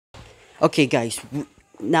Okay, guys.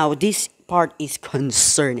 Now this part is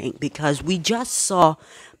concerning because we just saw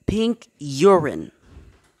pink urine,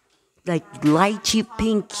 like lychee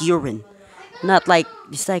pink urine. Not like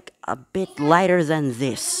it's like a bit lighter than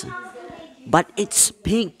this, but it's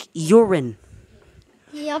pink urine.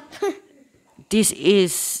 Yep. This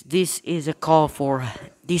is a call for.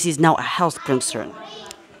 This is now a health concern.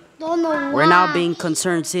 Don't know why. We're now being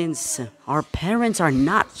concerned since our parents are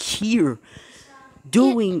not here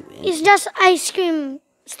doing. It's just ice cream,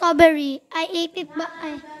 strawberry. I ate it, but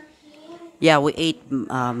Yeah, we ate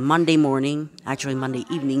Monday morning, actually Monday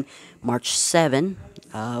evening, March 7.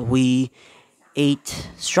 We ate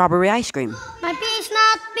strawberry ice cream. my pee is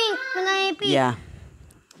not pink. When I pee, Yeah.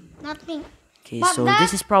 not pink. Okay, But so that,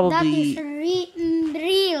 this is probably that is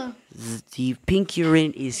real. the pink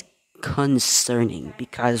urine is concerning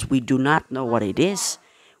because we do not know what it is.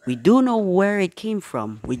 We do know where it came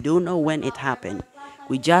from. We do know when it happened.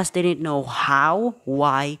 We just didn't know how,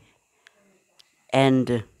 why,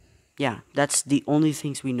 and yeah, that's the only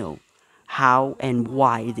things we know. How and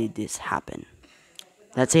why did this happen?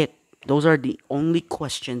 That's it. Those are the only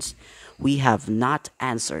questions we have not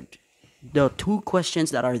answered. The two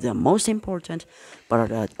questions that are the most important, but are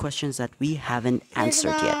the questions that we haven't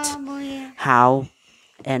answered yet. How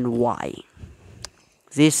and why?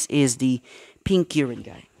 This is the pink urine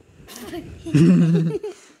guy.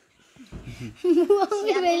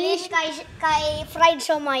 Relish kay fried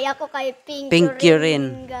siomay, ako kay Pink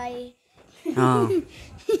urine. guy. Oh.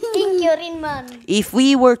 Pink urine man. If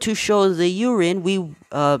we were to show the urine,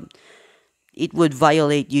 it would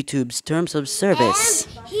violate YouTube's terms of service.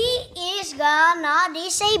 And he is gonna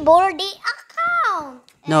disable the account.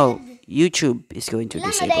 No, YouTube is going to Ilan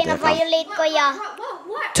na disable day the na account. violate ko ya?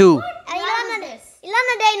 2. Ay, ilan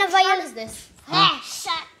na day na violate this?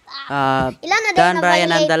 Shut up. Ilan na day Dan, na Bryan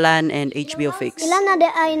violate? Andalan, and HBO Fakes. Ilan na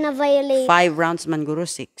day na violate? 5 rounds man guro,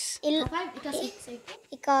 6.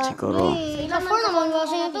 Ika. Siguro. Ika 4 naman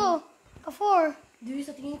kasi ito. Ika 4. Dito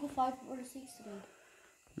sa tingin ko 5 or 6 rin.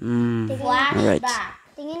 Alright.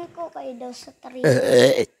 Tingin ko kayo daw sa 3.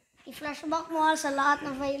 I-flashback mo sa lahat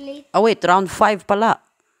na violate. Oh wait, round 5 pala.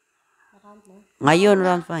 Ngayon,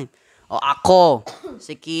 round 5. O, ako,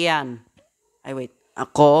 si Kian. Ay, wait.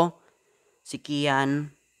 Ako, si Kian,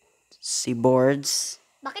 si Boards,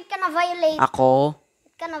 Bakit ka na violate? ako,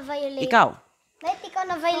 Bakit ka na violate? ikaw. Bakit ikaw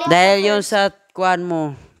na violate? Dahil yun sa kuan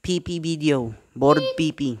mo, PP video. Board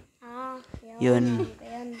PP. Ah, Yun.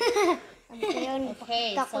 yun. Yun.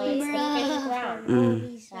 Okay, Tako so it's the pink round.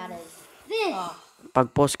 That is.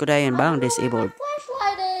 Pag-post ko dahil bang disabled.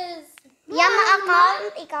 Flashlight is. Yan na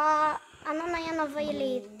account, ano na yan na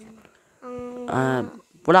violate?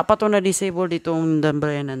 Wala pa to na-disable ditong Dan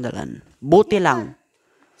Bryan Andalan. Buti lang.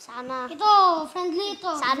 Sana. Ito, friendly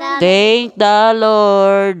ito. Sana. Thank the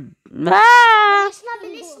Lord. Ah!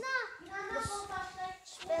 Bilis na.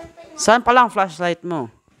 Saan pa lang flashlight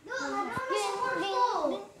mo?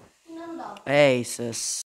 Hey, sus.